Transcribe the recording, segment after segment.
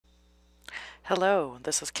Hello,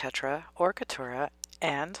 this is Ketra or Katura,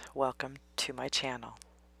 and welcome to my channel.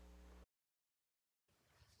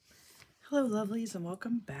 Hello lovelies, and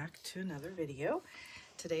welcome back to another video.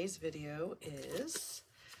 Today's video is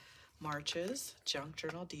March's Junk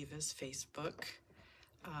Journal Divas Facebook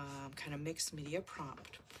kind of mixed media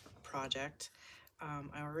prompt project.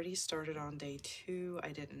 I already started on day 2.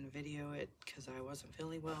 I didn't video it because I wasn't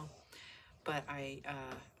feeling well, but I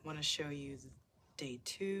want to show you day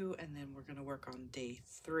 2, and then we're going to work on day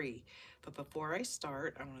 3. But before I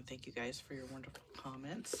start, I want to thank you guys for your wonderful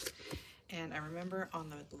comments. And I remember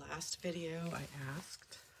on the last video I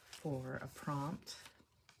asked for a prompt,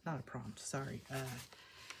 not a prompt, sorry,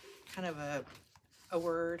 kind of a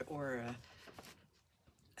word or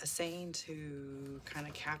a saying to kind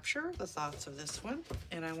of capture the thoughts of this one.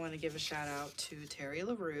 And I want to give a shout out to Terry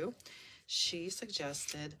LaRue. She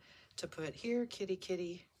suggested to put here kitty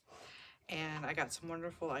kitty, and I got some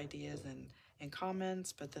wonderful ideas and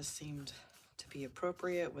comments, but this seemed to be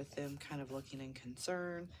appropriate with them kind of looking in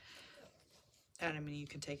concern. And I mean, you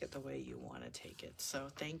can take it the way you want to take it. So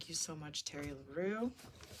thank you so much, Terry LaRue.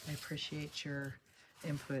 I appreciate your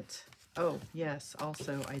input. Oh, yes,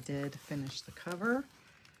 also I did finish the cover.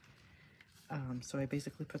 So I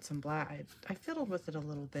basically put some black, I fiddled with it a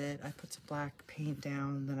little bit. I put some black paint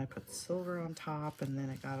down, then I put silver on top, and then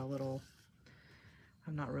it got a little,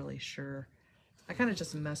 I'm not really sure. I kind of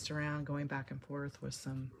just messed around going back and forth with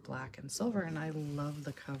some black and silver, and I love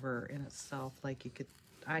the cover in itself. Like you could,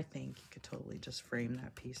 I think you could totally just frame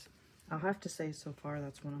that piece. I'll have to say so far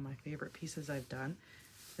that's one of my favorite pieces I've done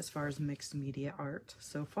as far as mixed media art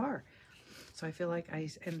so far. So I feel like I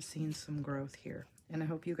am seeing some growth here, and I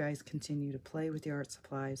hope you guys continue to play with the art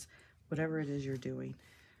supplies, whatever it is you're doing,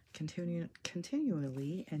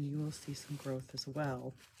 continually, and you will see some growth as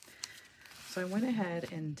well. So I went ahead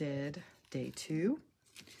and did day 2,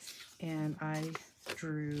 and I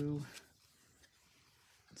drew,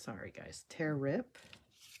 sorry guys, tear rip,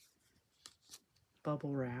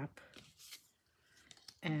 bubble wrap,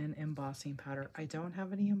 and embossing powder. I don't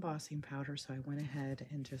have any embossing powder, so I went ahead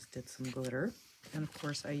and just did some glitter. And of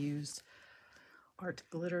course I used art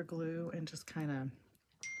glitter glue and just kind of,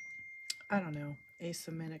 I don't know,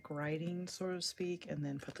 asymmetric writing, so to speak, and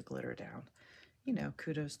then put the glitter down. You know,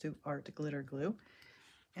 kudos to art glitter glue.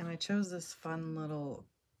 And I chose this fun little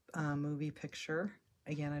movie picture.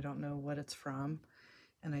 Again, I don't know what it's from.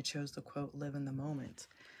 And I chose the quote, "Live in the moment."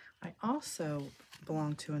 I also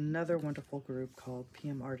belong to another wonderful group called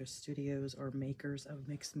PM Artist Studios, or Makers of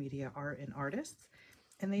Mixed Media Art and Artists.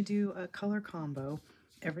 And they do a color combo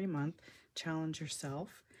every month, challenge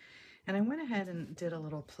yourself. And I went ahead and did a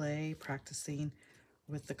little play practicing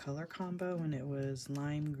with the color combo, and it was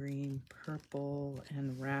lime green, purple,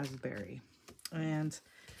 and raspberry. And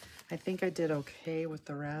I think I did okay with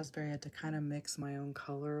the raspberry. I had to kind of mix my own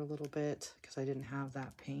color a little bit because I didn't have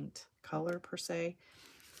that paint color per se.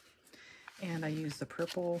 And I used the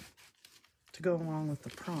purple to go along with the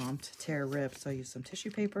prompt, tear rip. So I used some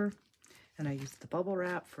tissue paper, and I used the bubble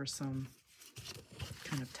wrap for some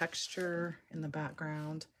kind of texture in the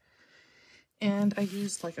background. And I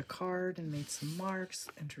used like a card and made some marks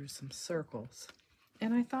and drew some circles.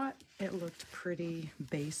 And I thought it looked pretty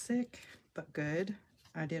basic, but good.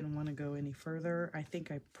 I didn't want to go any further. I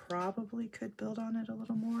think I probably could build on it a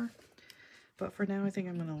little more, but for now I think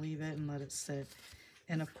I'm going to leave it and let it sit.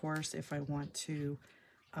 And of course, if I want to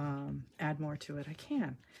add more to it, I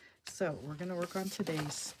can. So we're going to work on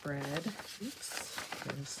today's spread. Oops,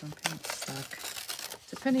 there's some paint stuck.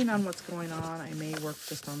 Depending on what's going on, I may work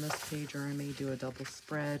just on this page, or I may do a double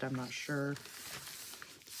spread. I'm not sure.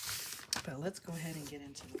 But let's go ahead and get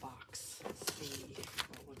into the box. Let's see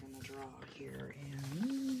what we're going to draw here.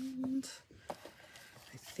 And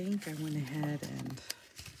I think I went ahead and,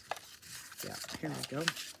 yeah, here we go.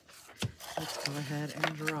 Let's go ahead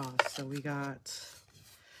and draw. So we got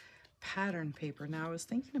pattern paper. Now I was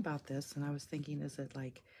thinking about this, and I was thinking, is it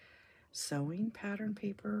like sewing pattern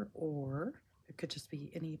paper, or it could just be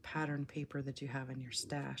any pattern paper that you have in your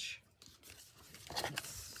stash.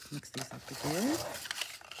 Let's mix these up again.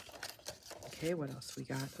 Okay, what else we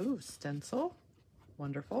got? Ooh, stencil.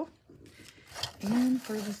 Wonderful. And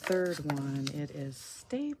for the third one, it is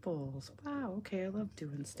staples. Wow, okay, I love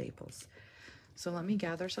doing staples. So let me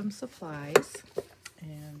gather some supplies,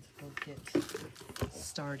 and we'll get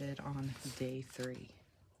started on day 3.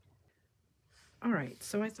 All right,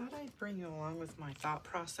 so I thought I'd bring you along with my thought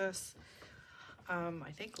process.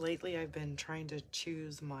 I think lately I've been trying to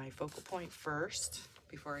choose my focal point first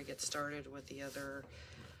before I get started with the other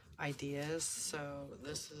ideas. So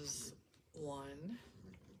this is one,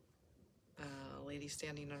 lady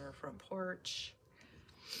standing on her front porch.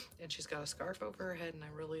 and she's got a scarf over her head, and I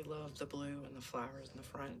really love the blue and the flowers in the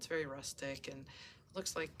front. It's very rustic, and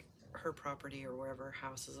looks like her property or wherever her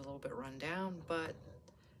house is a little bit run down, but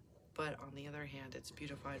on the other hand, it's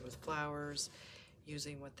beautified with flowers,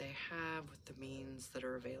 using what they have with the means that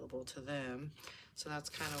are available to them. So that's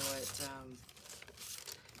kind of what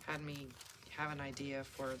had me have an idea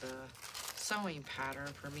for the sewing pattern.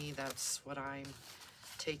 For me, that's what I'm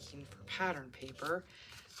taking for pattern paper.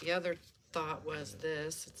 The other thought was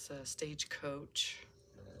this. It's a stagecoach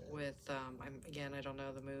with, again, I don't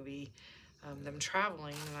know the movie, them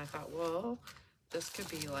traveling, and I thought, well, this could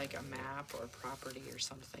be like a map or property or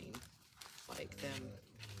something, like them,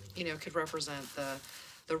 you know, could represent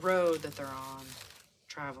the road that they're on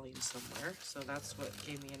traveling somewhere. So that's what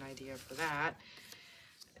gave me an idea for that.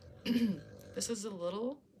 This is a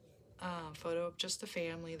little photo of just the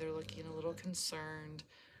family. They're looking a little concerned,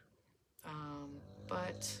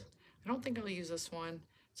 but I don't think I'll use this one.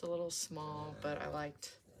 It's a little small, but I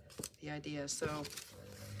liked the idea. So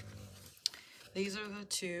these are the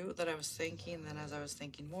two that I was thinking. Then as I was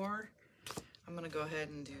thinking more, I'm gonna go ahead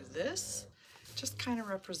and do this, just kind of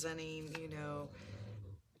representing, you know,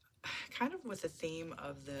 kind of with the theme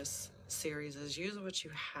of this series is use what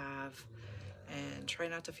you have, and try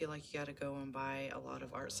not to feel like you got to go and buy a lot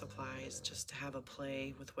of art supplies, just to have a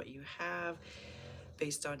play with what you have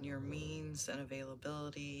based on your means and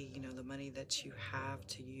availability, you know, the money that you have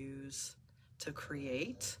to use to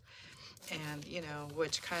create. And, you know,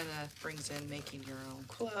 which kind of brings in making your own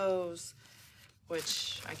clothes,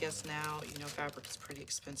 which I guess now, you know, fabric is pretty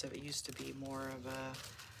expensive. It used to be more of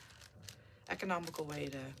a economical way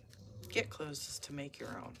to get clothes is to make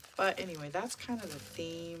your own. But anyway, that's kind of the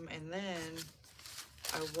theme. And then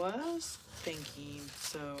I was thinking,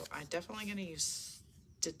 so I'm definitely going to use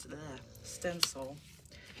the stencil,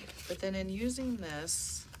 but then in using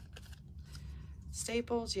this,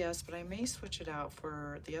 staples, yes, but I may switch it out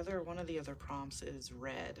for the other, one of the other prompts is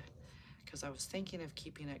red, because I was thinking of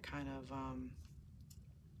keeping it kind of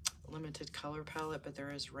limited color palette, but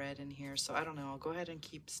there is red in here, so I don't know. I'll go ahead and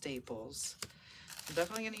keep staples. I'm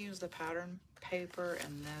definitely going to use the pattern paper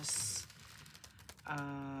and this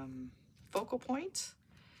focal point.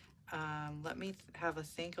 Let me have a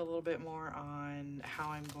think a little bit more on how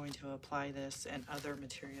I'm going to apply this and other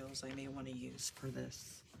materials I may want to use for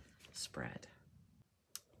this spread.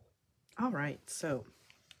 All right, so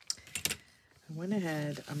I went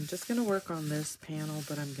ahead. I'm just going to work on this panel,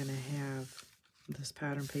 but I'm going to have this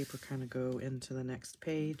pattern paper kind of go into the next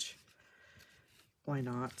page. Why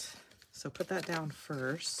not? So put that down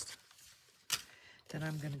first. Then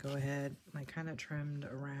I'm going to go ahead, I kind of trimmed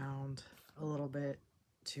around a little bit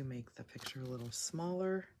to make the picture a little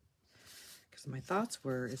smaller, because my thoughts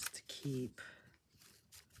were is to keep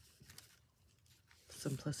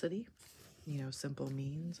simplicity, you know, simple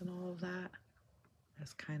means and all of that.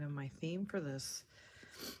 That's kind of my theme for this,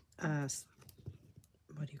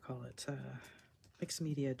 what do you call it, mixed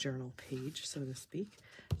media journal page, so to speak.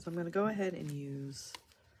 So I'm going to go ahead and use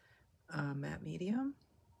matte medium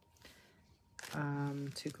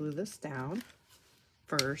to glue this down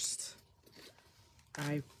first.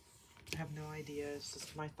 I have no idea, it's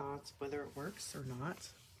just my thoughts, whether it works or not.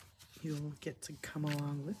 You'll get to come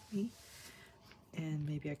along with me, and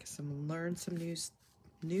maybe I can learn some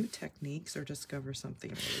new techniques or discover something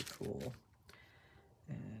really cool.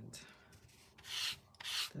 And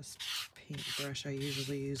this paintbrush I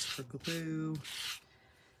usually use for glue,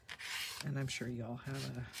 and I'm sure y'all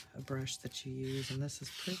have a brush that you use, and this is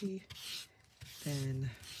pretty thin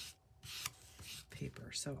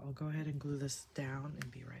paper. So I'll go ahead and glue this down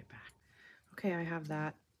and be right back. Okay, I have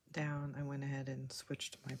that down. I went ahead and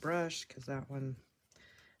switched my brush because that one,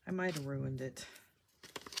 I might have ruined it.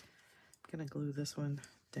 I'm gonna glue this one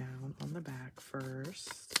down on the back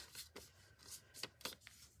first,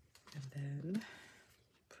 and then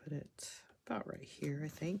put it about right here, I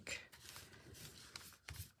think.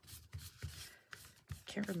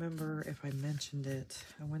 Can't remember if I mentioned it.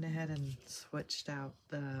 I went ahead and switched out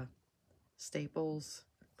the staples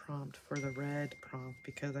prompt for the red prompt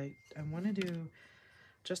because I want to do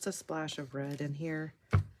just a splash of red in here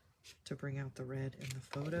to bring out the red in the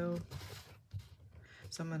photo.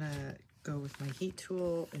 So I'm going to go with my heat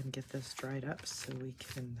tool and get this dried up so we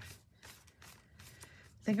can...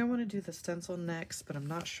 I think I want to do the stencil next, but I'm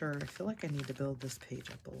not sure. I feel like I need to build this page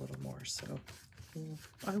up a little more, so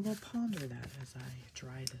I will ponder that as I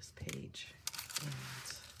dry this page, and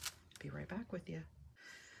be right back with you.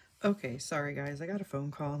 Okay, sorry guys, I got a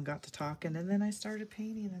phone call and got to talking, and then I started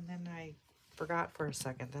painting, and then I forgot for a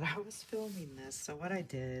second that I was filming this. So what I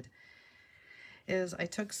did is I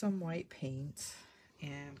took some white paint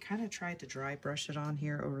and kind of tried to dry brush it on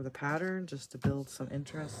here over the pattern just to build some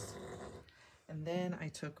interest. And then I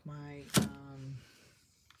took my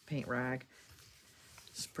paint rag,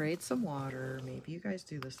 sprayed some water, maybe you guys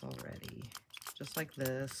do this already, just like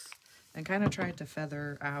this, and kind of tried to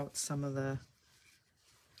feather out some of the,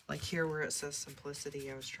 like here where it says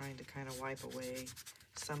simplicity, I was trying to kind of wipe away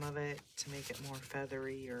some of it to make it more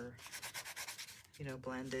feathery or, you know,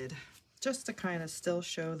 blended, just to kind of still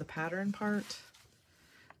show the pattern part.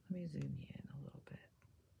 Let me zoom you in a little bit.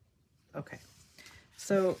 Okay,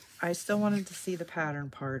 so I still wanted to see the pattern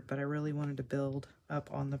part, but I really wanted to build up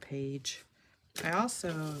on the page. I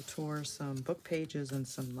also tore some book pages and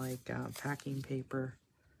some like packing paper.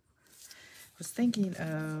 I was thinking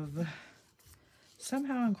of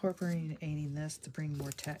somehow incorporating this to bring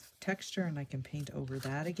more texture, and I can paint over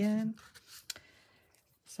that again.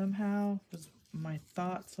 Somehow was my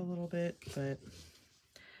thoughts a little bit, but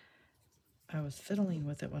I was fiddling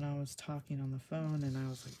with it when I was talking on the phone, and I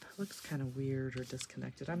was like, that looks kind of weird or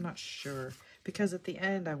disconnected. I'm not sure, because at the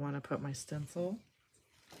end I want to put my stencil,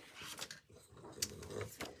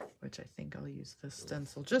 which I think I'll use this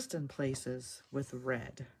stencil just in places with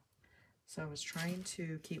red. So I was trying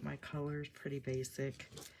to keep my colors pretty basic,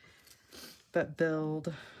 but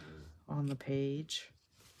build on the page.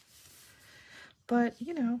 But,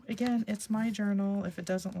 you know, again, it's my journal. If it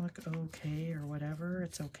doesn't look okay or whatever,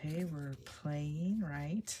 it's okay. We're playing,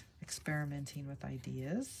 right? Experimenting with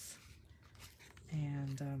ideas.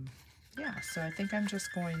 And, yeah, so I think I'm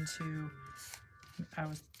just going to,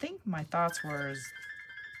 my thoughts were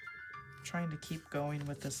trying to keep going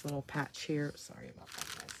with this little patch here. Sorry about that,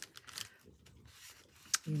 guys.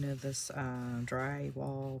 You know, this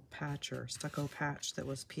drywall patch or stucco patch that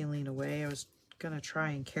was peeling away. I was going to try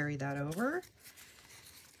and carry that over,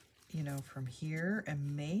 you know, from here,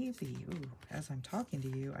 and maybe, ooh, as I'm talking to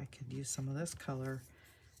you, I could use some of this color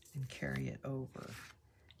and carry it over,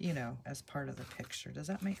 you know, as part of the picture. Does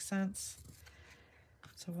that make sense?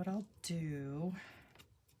 So what I'll do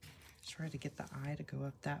is try to get the eye to go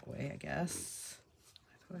up that way, I guess.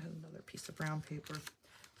 I thought I had another piece of brown paper.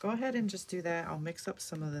 Go ahead and just do that. I'll mix up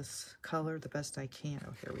some of this color the best I can.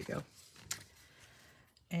 Oh, here we go.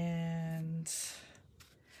 And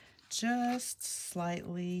just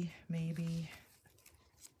slightly, maybe,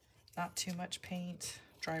 not too much paint,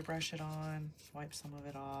 dry brush it on, wipe some of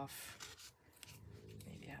it off,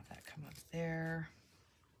 maybe have that come up there.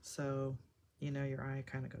 So, you know, your eye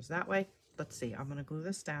kind of goes that way. Let's see, I'm gonna glue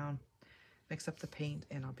this down, mix up the paint,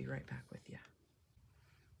 and I'll be right back with you.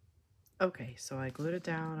 Okay, so I glued it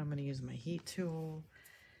down. I'm gonna use my heat tool.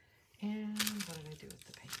 And what did I do with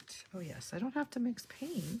the paint? Oh yes, I don't have to mix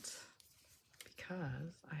paint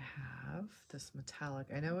because I have this metallic.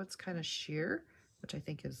 I know it's kind of sheer, which I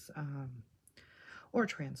think is, or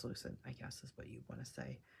translucent, I guess is what you want to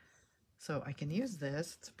say. So I can use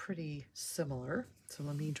this. It's pretty similar. So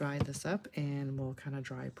let me dry this up and we'll kind of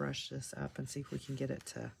dry brush this up and see if we can get it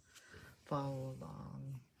to follow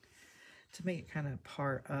along, to make it kind of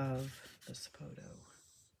part of this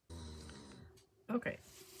photo. Okay,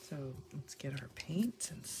 so let's get our paint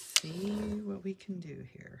and see what we can do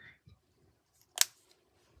here.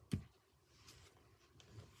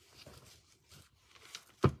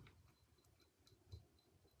 Let's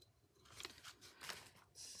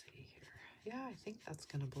see here. Yeah, I think that's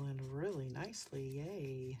gonna blend really nicely,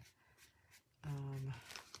 yay.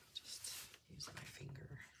 Just use my finger,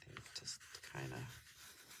 I think, just kind of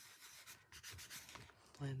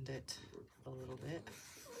blend it a little bit,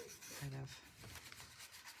 kind of.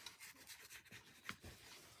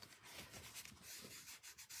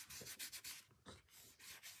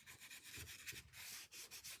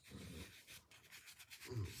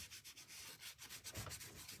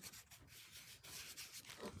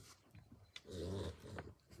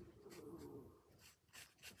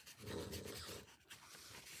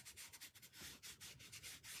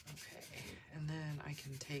 I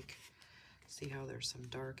can take, see how there's some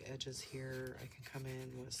dark edges here. I can come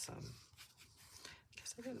in with some, I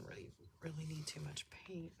guess I didn't really need too much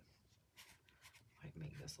paint. Might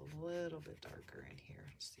make this a little bit darker in here.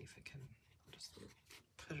 See if I can just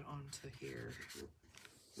put it onto here.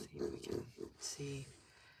 See if we can see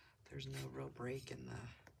there's no real break in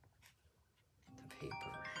the paper.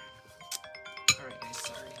 All right, guys,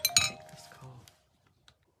 sorry, I have to take this call.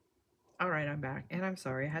 All right, I'm back, and I'm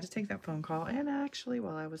sorry. I had to take that phone call, and actually,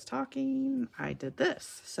 while I was talking, I did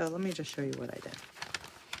this. So let me just show you what I did.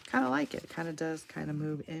 Kind of like it. Kind of does kind of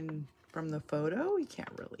move in from the photo. You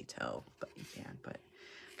can't really tell, but you can. But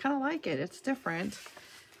kind of like it. It's different.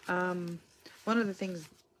 One of the things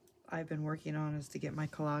I've been working on is to get my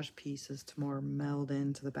collage pieces to more meld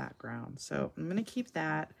into the background. So I'm going to keep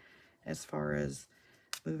that as far as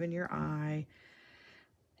moving your eye.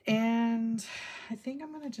 And I think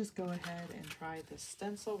I'm going to just go ahead and try this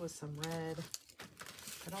stencil with some red.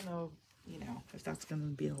 I don't know, you know, if that's going to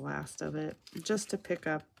be the last of it. Just to pick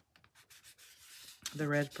up the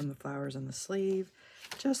red from the flowers in the sleeve.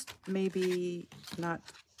 Just maybe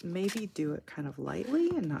do it kind of lightly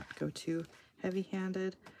and not go too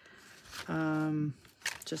heavy-handed.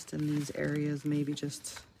 Just in these areas, maybe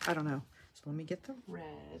just, I don't know. So let me get the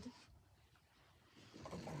red.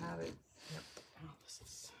 I have it. Yep. Oh, this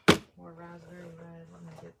is more raspberry red. Let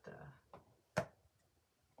me get the...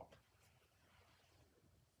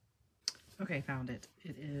 Okay, found it.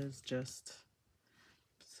 It is just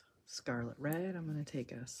scarlet red. I'm going to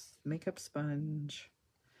take a makeup sponge,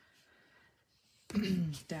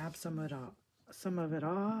 dab some of it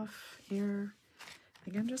off here. I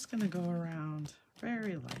think I'm just going to go around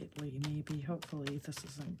very lightly, maybe. Hopefully this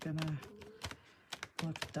isn't going to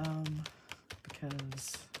look dumb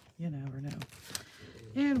because you never know.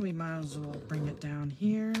 And we might as well bring it down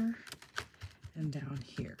here and down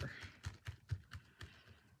here.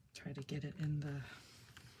 Try to get it in the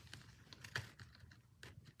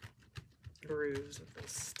grooves of the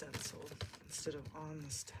stencil instead of on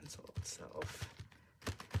the stencil itself.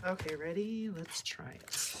 Okay, ready? Let's try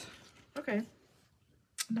it. Okay,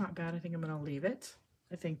 not bad. I think I'm gonna leave it.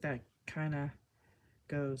 I think that kind of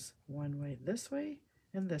goes one way, this way,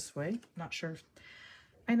 and this way. Not sure.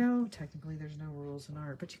 I know technically there's no rules in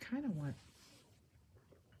art, but you kind of want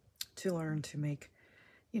to learn to make,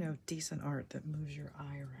 you know, decent art that moves your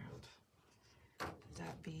eye around. Is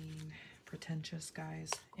that being pretentious, guys?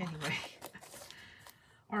 Anyway.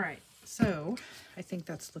 All right, so I think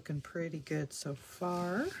that's looking pretty good so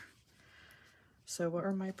far. So what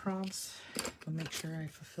are my prompts? I'll make sure I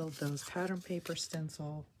fulfilled those: pattern paper,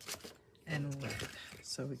 stencil, and red.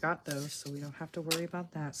 So we got those, so we don't have to worry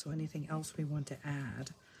about that. So anything else we want to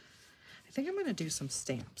add? I think I'm going to do some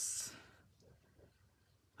stamps.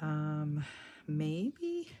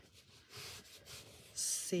 Maybe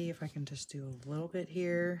see if I can just do a little bit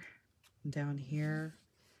here, down here.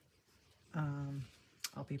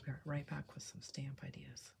 I'll be right back with some stamp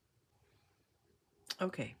ideas.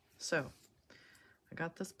 Okay, so I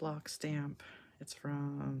got this block stamp. It's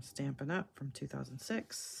from Stampin' Up! From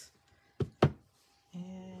 2006.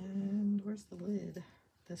 And where's the lid?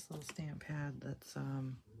 This little stamp pad that's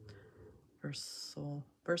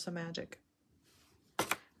Versa Magic. I'm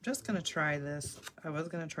just gonna try this. I was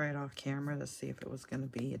gonna try it off camera to see if it was gonna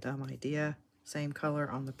be a dumb idea. Same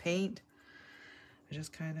color on the paint. I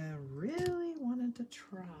just kind of really wanted to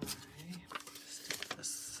try. Just do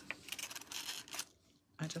this.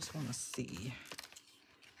 I just want to see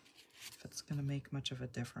if it's going to make much of a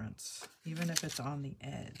difference, even if it's on the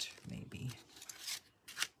edge, maybe.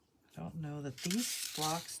 I don't know that these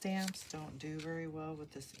block stamps don't do very well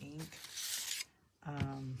with this ink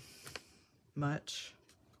much.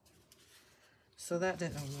 So that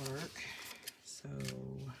didn't work. So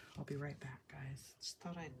I'll be right back, guys. Just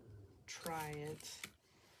thought I'd try it.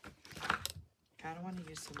 Kind of want to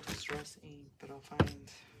use some distress ink, but I'll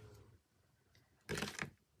find,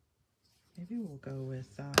 maybe we'll go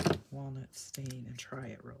with walnut stain and try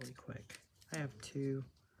it really quick. I have two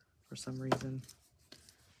for some reason.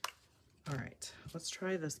 All right, let's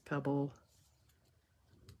try this pebble.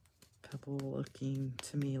 Pebble looking,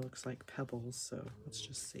 to me, looks like pebbles, so let's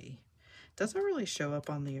just see. It doesn't really show up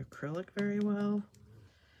on the acrylic very well.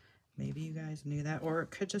 Maybe you guys knew that, or it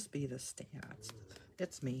could just be the stamp.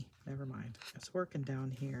 It's me, never mind. It's working down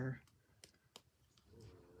here.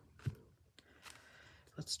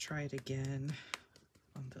 Let's try it again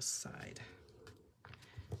on this side.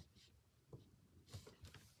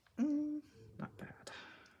 Not bad.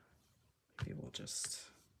 Maybe we'll just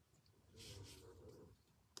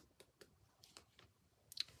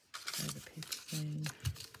try the paper thing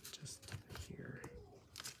just here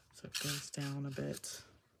so it goes down a bit.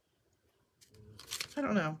 I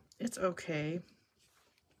don't know. It's okay.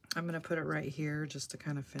 I'm going to put it right here just to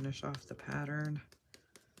kind of finish off the pattern.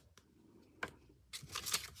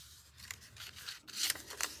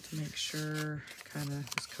 To make sure kind of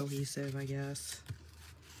it's cohesive, I guess.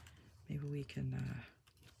 Maybe we can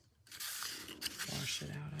wash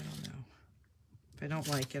it out. I don't know. If I don't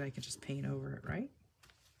like it, I can just paint over it, right?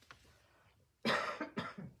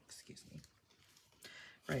 Excuse me.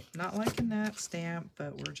 Right, not liking that stamp,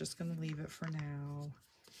 but we're just going to leave it for now.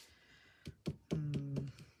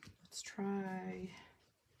 Let's try.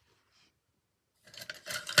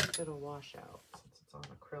 It'll wash out since it's on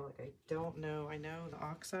acrylic. I don't know. I know the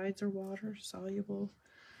oxides are water soluble.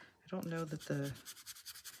 I don't know that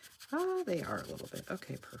they are a little bit.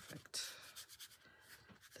 Okay, perfect.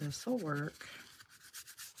 This will work.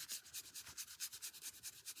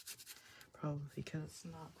 Probably because it's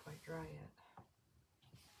not quite dry yet.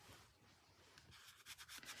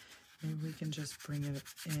 Maybe we can just bring it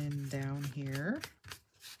in down here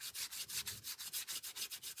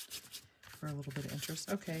for a little bit of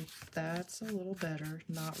interest. Okay, that's a little better.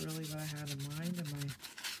 Not really what I had in mind in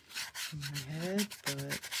my head,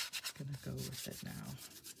 but I'm gonna go with it now.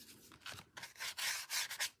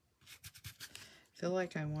 I feel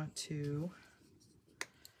like I want to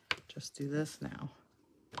just do this now.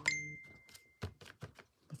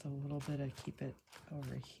 With a little bit of keep it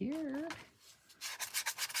over here.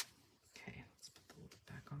 Okay, let's put the lid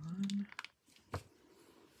back on.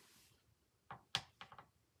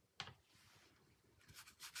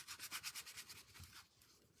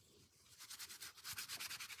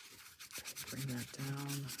 Bring that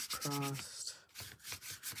down, across,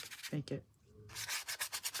 make it,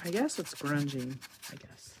 I guess it's grunging, I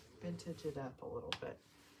guess. Vintage it up a little bit.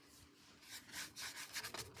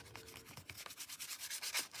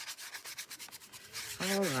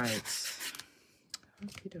 All right,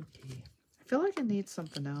 okie dokie. I feel like I need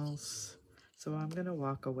something else, so I'm gonna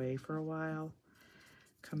walk away for a while,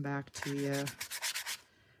 come back to you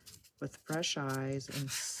with fresh eyes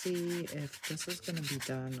and see if this is gonna be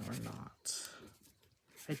done or not.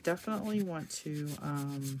 I definitely want to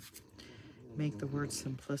make the word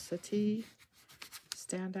simplicity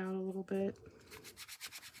stand out a little bit.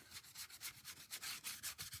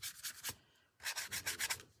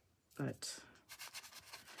 But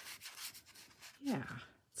yeah,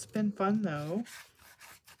 it's been fun though.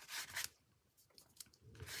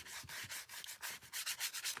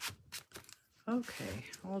 Okay,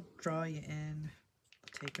 I'll draw you in.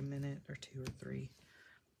 Take a minute or two or three.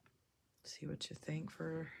 See what you think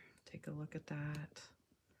take a look at that.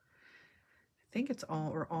 I think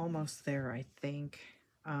we're almost there, I think.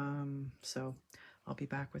 So I'll be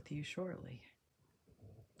back with you shortly.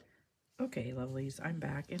 Okay, lovelies, I'm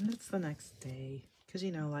back, and it's the next day, because,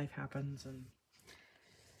 you know, life happens, and,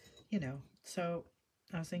 you know, so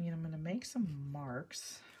I was thinking I'm going to make some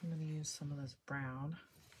marks. I'm going to use some of this brown.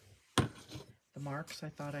 The marks I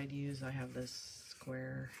thought I'd use, I have this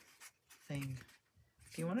square thing.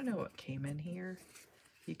 If you want to know what came in here,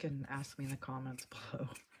 you can ask me in the comments below,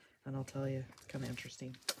 and I'll tell you. It's kind of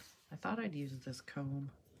interesting. I thought I'd use this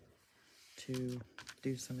comb to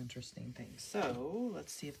do some interesting things. So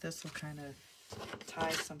let's see if this will kind of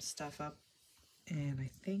tie some stuff up. And I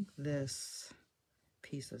think this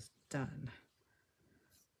piece is done.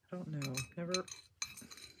 I don't know.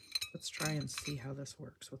 Let's try and see how this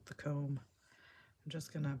works with the comb. I'm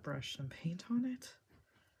just gonna brush some paint on it.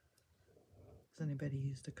 Has anybody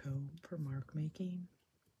used a comb for mark making?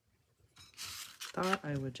 Thought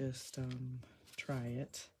I would just try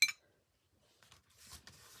it.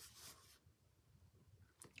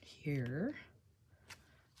 Here.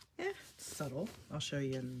 Yeah, it's subtle. I'll show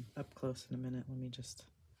you up close in a minute. Let me just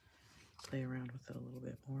play around with it a little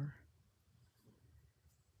bit more.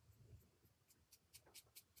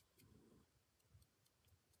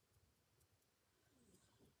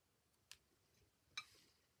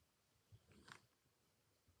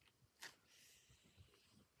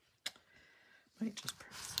 Might just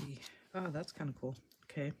press C. Oh, that's kind of cool.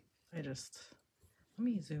 Okay, let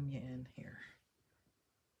me zoom you in here.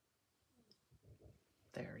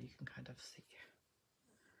 There, you can kind of see.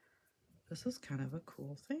 This is kind of a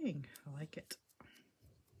cool thing. I like it.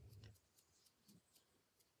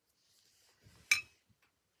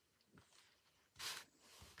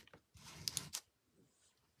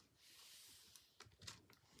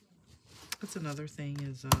 That's another thing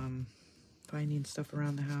is finding stuff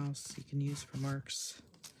around the house you can use for marks.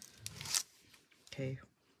 Okay,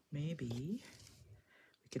 maybe we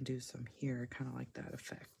can do some here. I kind of like that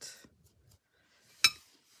effect.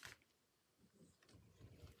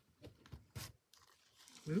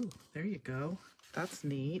 Ooh, there you go. That's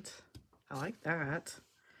neat. I like that.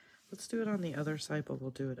 Let's do it on the other side, but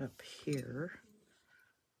we'll do it up here.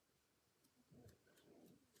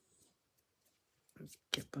 Let's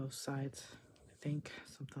get both sides, I think,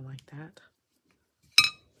 something like that.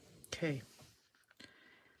 Okay.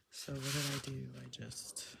 So what did I do? I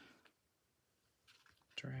just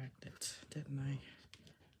dragged it, didn't I?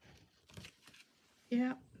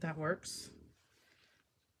 Yeah, that works.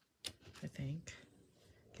 I think.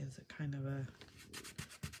 Gives it kind of a...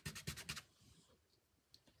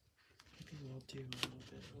 Maybe we'll do a little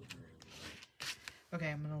bit over. Okay,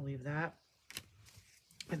 I'm going to leave that.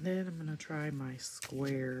 And then I'm going to try my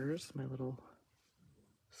squares, my little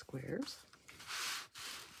squares.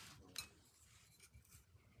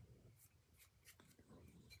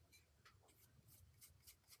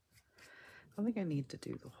 I think I need to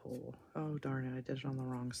do the whole, oh darn it, I did it on the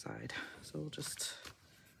wrong side. So we'll just,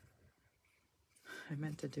 I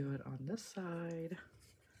meant to do it on this side.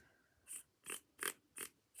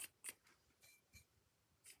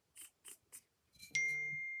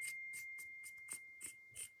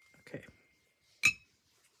 Okay.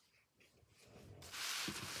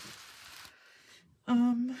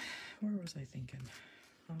 Where was I thinking?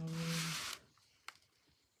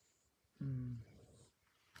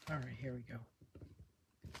 All right, here we go.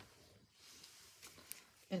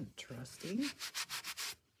 Interesting.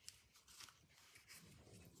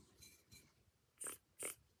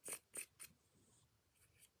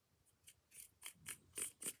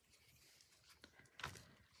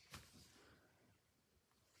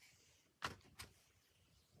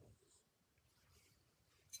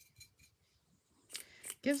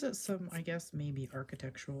 Gives it some, I guess, maybe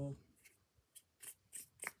architectural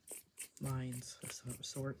lines of some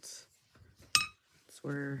sorts. That's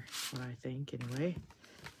what I think anyway.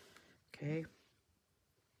 Okay.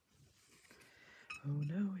 Oh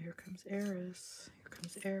no, here comes Eris. Here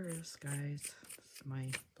comes Eris, guys. This is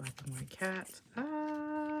my black and white cat.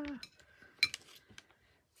 Ah!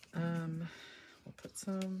 We'll put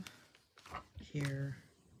some here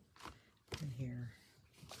and here.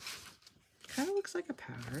 Kind of looks like a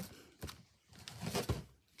pattern.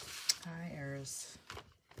 Hi, Eris.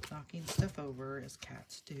 Knocking stuff over as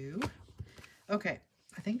cats do. Okay,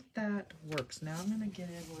 I think that works. Now I'm gonna get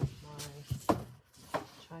in with my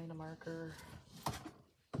China marker.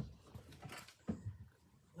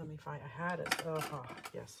 Let me find, I had it. Oh,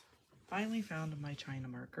 yes. Finally found my China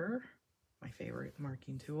marker, my favorite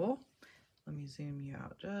marking tool. Let me zoom you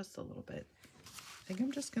out just a little bit. I think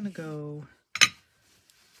I'm just gonna go, I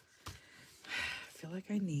feel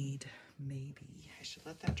like I need, maybe, I should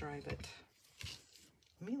let that dry, but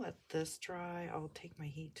let me let this dry. I'll take my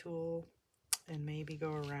heat tool and maybe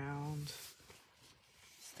go around.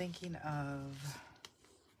 Thinking of,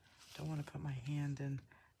 don't want to put my hand in.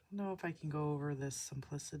 I don't know if I can go over this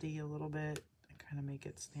simplicity a little bit and kind of make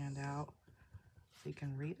it stand out so you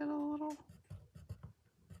can read it a little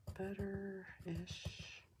better-ish.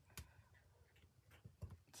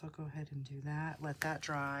 So I'll go ahead and do that. Let that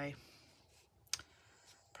dry.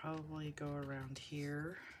 Probably go around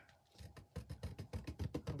here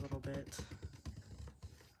a little bit.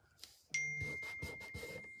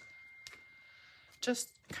 Just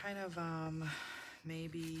kind of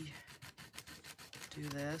maybe do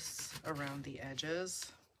this around the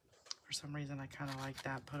edges. For some reason I kind of like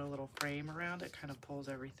that. Put a little frame around it, kind of pulls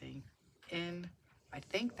everything in. I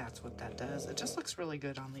think that's what that does. It just looks really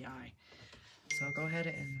good on the eye. So I'll go ahead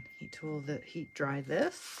and heat dry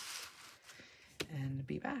this and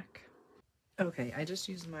be back. Okay, I just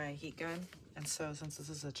used my heat gun, and so since this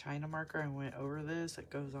is a China marker, I went over this. It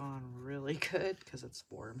goes on really good because it's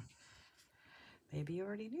warm. Maybe you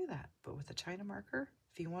already knew that, but with a China marker,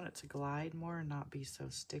 if you want it to glide more and not be so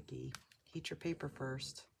sticky, heat your paper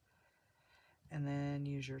first and then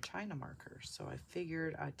use your China marker. So I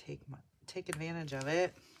figured I'd take advantage of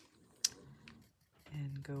it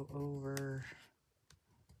and go over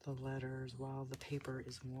the letters while the paper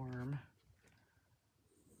is warm.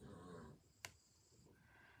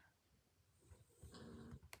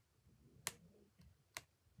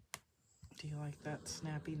 Do you like that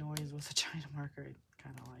snappy noise with a China marker? I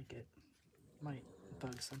kind of like it. Might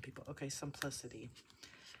bug some people. Okay, simplicity.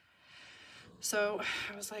 So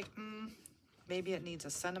I was like, maybe it needs a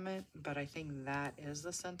sentiment, but I think that is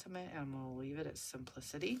the sentiment, and I'm gonna leave it at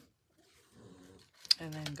simplicity.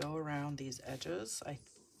 And then go around these edges, I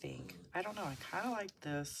think. I don't know, I kind of like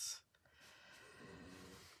this,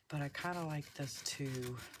 but I kind of like this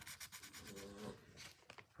too,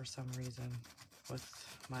 for some reason, with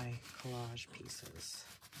my collage pieces.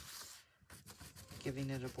 Giving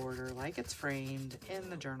it a border like it's framed in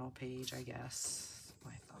the journal page, I guess.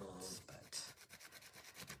 My thoughts, but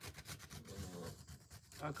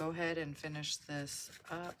I'll go ahead and finish this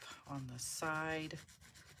up on the side.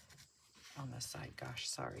 Gosh,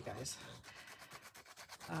 sorry guys.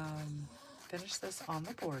 Finish this on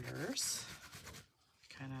the borders.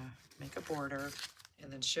 Kind of make a border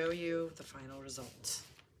and then show you the final results.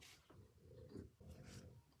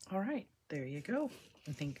 All right, there you go.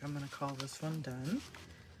 I think I'm gonna call this one done.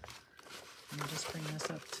 Let me just bring this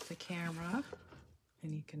up to the camera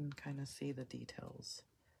and you can kind of see the details,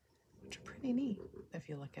 which are pretty neat if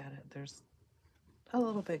you look at it. There's a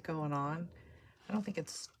little bit going on. I don't think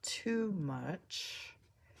it's too much,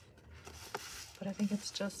 but I think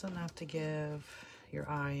it's just enough to give your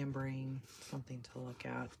eye and brain something to look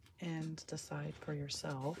at and decide for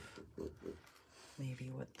yourself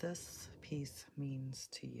maybe what this piece means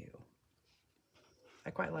to you. I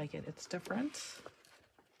quite like it. It's different.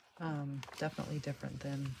 Definitely different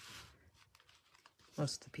than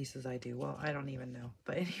most of the pieces I do. Well, I don't even know.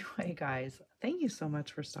 But anyway, guys, thank you so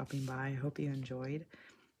much for stopping by. I hope you enjoyed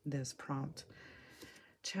this prompt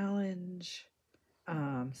challenge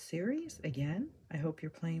series. Again, I hope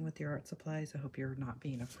you're playing with your art supplies. I hope you're not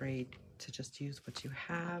being afraid to just use what you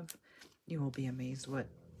have. You will be amazed what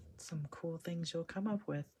some cool things you'll come up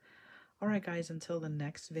with. All right, guys, until the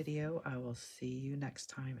next video, I will see you next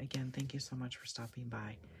time. Again, thank you so much for stopping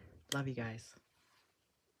by. Love you guys.